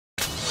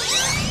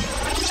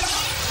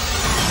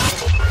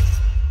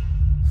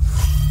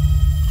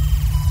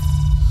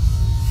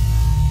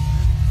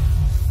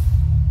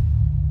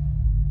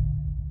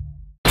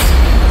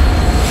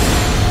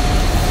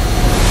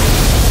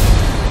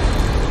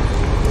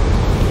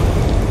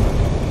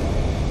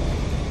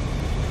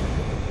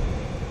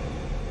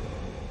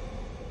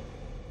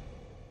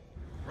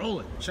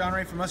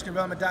Shawn from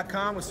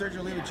MuscularDevelopment.com with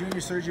Sergio Oliva Jr.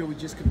 Sergio, we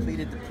just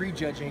completed the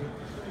prejudging.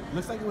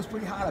 Looks like it was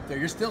pretty hot up there.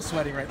 You're still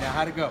sweating right now.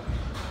 How'd it go?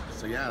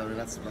 So yeah, I mean,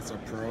 that's a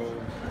pro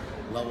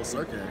level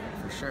circuit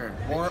for sure.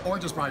 Or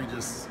just probably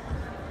just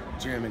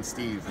Jim and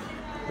Steve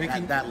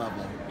at that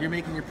level. You're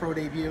making your pro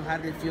debut. How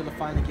did it feel to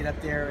finally get up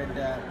there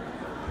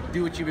and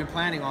do what you've been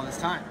planning all this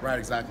time? Right,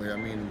 exactly. I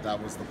mean,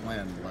 that was the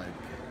plan. Like,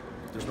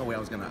 there's no way I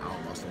was gonna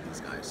out-muscle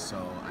these guys,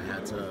 so I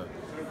had to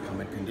come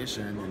in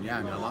condition. And yeah,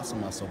 I mean, I lost some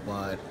muscle,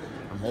 but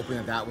I'm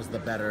hoping that was the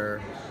better,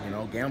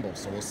 gamble.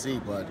 So we'll see.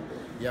 But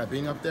yeah,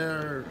 being up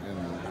there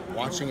and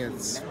watching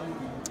it.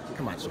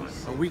 Come on, Shawn.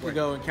 A week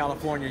ago in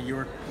California, you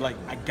were like,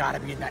 I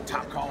gotta be in that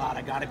top call out.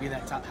 I gotta be in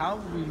that top. How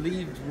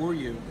relieved were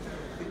you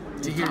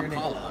to hear your name?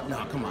 Call out?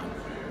 No, come on.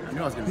 I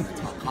knew I was gonna be in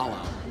the top call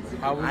out.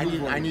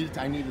 I needed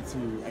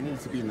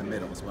to be in the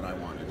middle. Is what I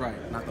wanted.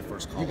 Right. Not the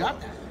first call. You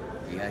got that.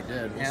 Yeah, I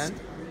did. And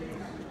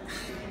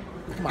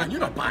come on, you're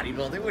not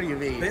bodybuilding. What do you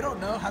mean? They don't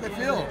know how they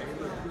feel.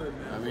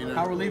 I mean,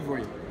 how relieved were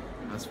you?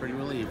 I was pretty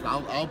relieved.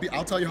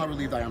 I'll tell you how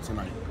relieved I am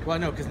tonight. Well,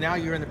 no, because now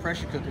you're in the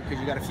pressure cooker because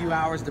you got a few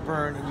hours to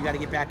burn and you got to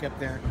get back up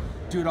there,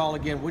 do it all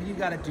again. What do you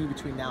got to do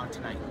between now and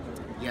tonight?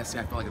 Yeah, see,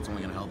 I feel like it's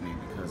only going to help me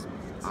because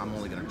I'm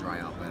only going to dry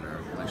out better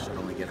and I should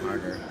only get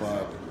harder.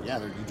 But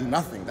yeah, you do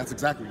nothing. That's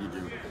exactly what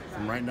you do.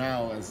 From right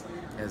now, as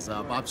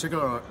Bob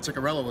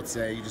Ciccarello would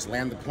say, you just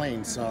land the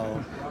plane.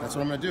 So that's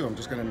what I'm going to do. I'm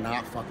just going to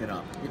not fuck it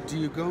up. Do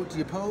you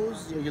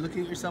pose? Are you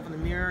looking at yourself in the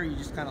mirror? Are you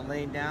just kind of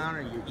laying down?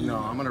 Or you eating? No,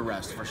 I'm going to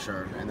rest for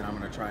sure. And then I'm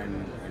going to try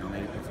and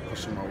maybe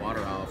push some more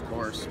water out, of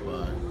course.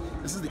 But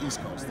this is the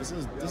East Coast. This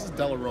is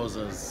De La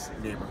Rosa's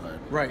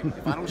neighborhood. Right.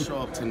 If I don't show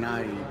up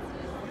tonight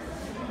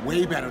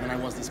way better than I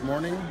was this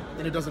morning,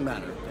 then it doesn't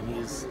matter. And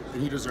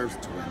he deserves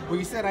it to win. Well,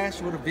 you said I asked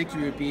you what a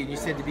victory would be, and you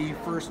said to be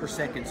first or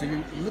second. So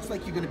it looks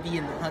like you're going to be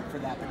in the hunt for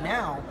that. But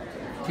now,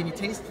 can you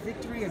taste the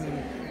victory? I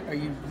mean, are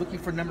you looking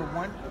for number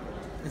one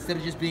instead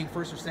of just being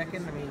first or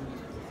second? I mean,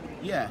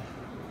 yeah.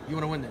 You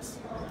want to win this?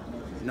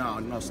 No,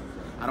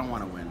 I don't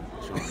want to win,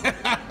 Shawn.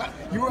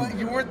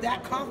 You weren't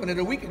that confident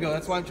a week ago.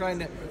 That's why I'm trying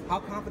to. How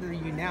confident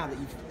are you now that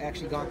you've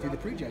actually gone through the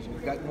prejudging?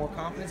 You've got more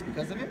confidence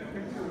because of it?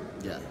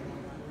 Yeah.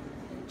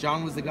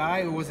 John was the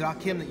guy, or was it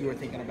Akim that you were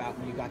thinking about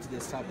when you got to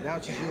this type?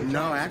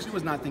 No, I actually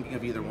was not thinking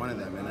of either one of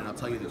them. And then I'll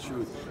tell you the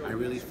truth. I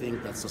really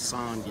think that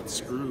Sasan gets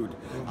screwed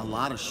a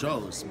lot of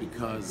shows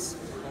because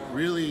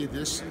really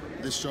this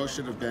show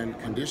should have been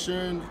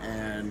condition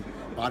and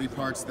body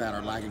parts that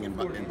are lagging in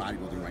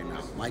bodybuilding right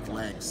now, like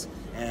legs.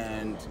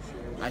 And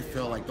I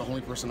feel like the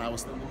only person I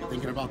was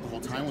thinking about the whole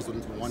time was the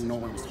one no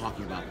one was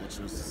talking about, which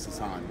was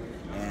Sasan.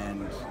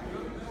 And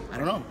I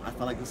don't know. I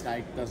felt like this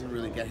guy doesn't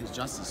really get his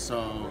justice.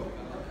 So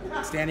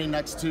standing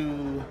next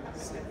to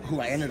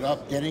who I ended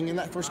up getting in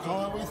that first call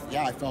out with,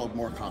 yeah, I felt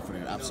more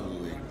confident,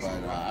 absolutely.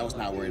 But I was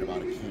not worried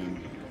about Akeem.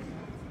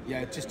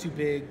 Yeah, it's just too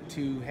big,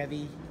 too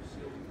heavy.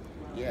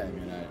 Yeah, I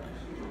mean,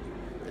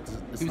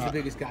 he was the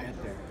biggest guy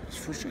up there.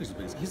 For sure, he's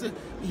the biggest.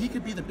 He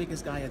could be the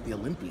biggest guy at the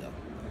Olympia,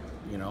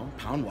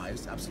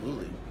 pound-wise,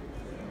 absolutely.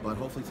 But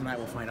hopefully tonight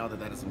we'll find out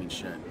that doesn't mean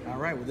shit. All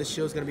right, well, this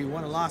show's going to be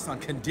won and lost on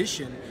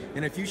condition.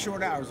 In a few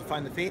short hours, we'll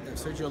find the fate of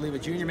Sergio Oliva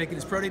Jr. making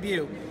his pro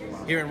debut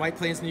here in White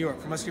Plains, New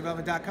York. For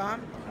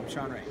MuscularDevelopment.com, I'm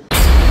Shawn.